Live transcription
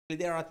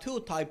There are two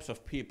types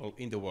of people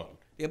in the world.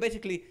 There are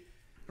basically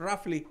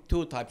roughly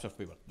two types of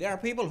people. There are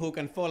people who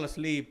can fall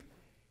asleep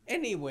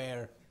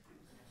anywhere,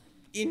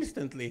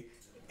 instantly,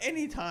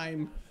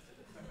 anytime,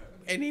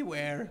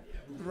 anywhere,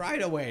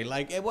 right away,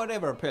 like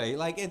whatever play.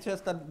 Like it's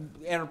just an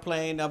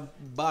airplane, a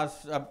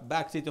bus, a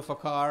backseat of a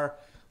car,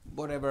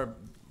 whatever,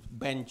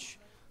 bench,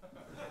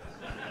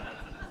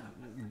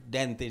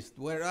 dentist,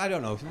 where I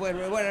don't know,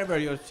 wherever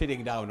you're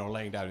sitting down or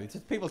laying down. It's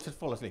just people just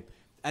fall asleep.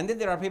 And then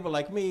there are people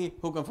like me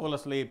who can fall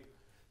asleep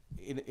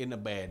in a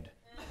bed.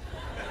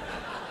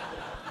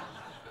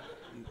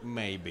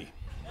 Maybe.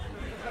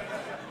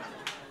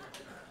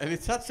 And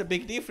it's such a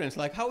big difference.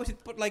 Like, how is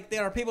it put? Like,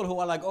 there are people who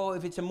are like, oh,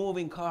 if it's a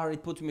moving car,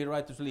 it puts me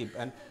right to sleep.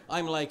 And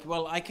I'm like,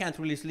 well, I can't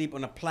really sleep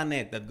on a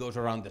planet that goes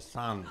around the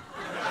sun.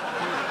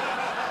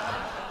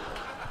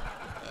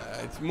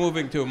 It's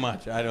moving too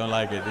much. I don't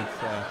like it.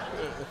 It's.